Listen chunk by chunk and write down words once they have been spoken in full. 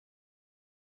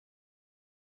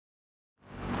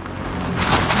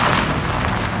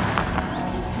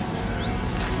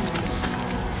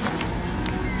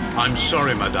I'm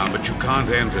sorry, madame, but you can't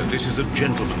enter. This is a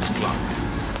gentleman's club.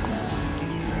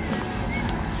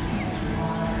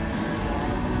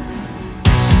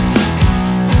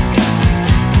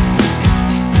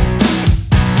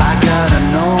 I gotta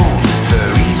know the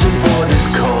reason for this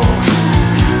call.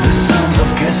 The sounds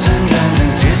of kissing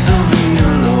and taste of being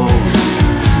alone.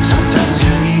 Sometimes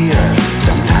you're here,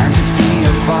 sometimes it feels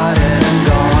you're far dead and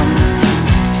gone.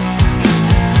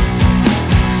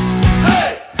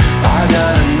 Hey! I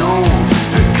gotta know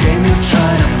the game you're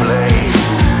trying to play.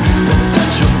 The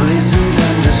touch of bliss and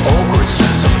then this awkward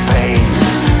sense of pain.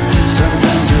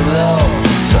 Sometimes you love,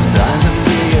 sometimes I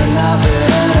feel nothing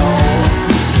at all.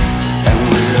 And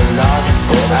we're lost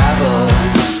forever.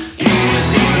 Is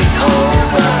it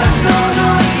over? No,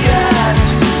 not yet.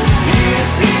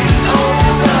 Is it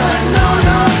over? No,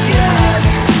 not yet.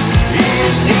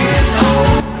 Is it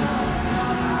over?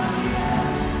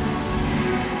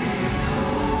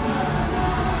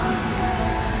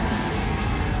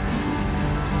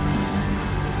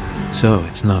 So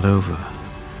it's not over.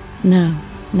 No,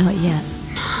 not yet.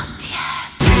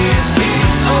 Is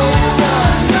it over?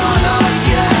 No, not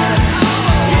yet.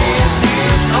 Is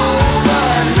it over?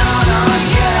 No, not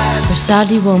yet.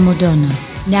 Trussardi Uomo Donna.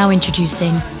 Now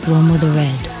introducing Uomo The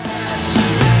Red.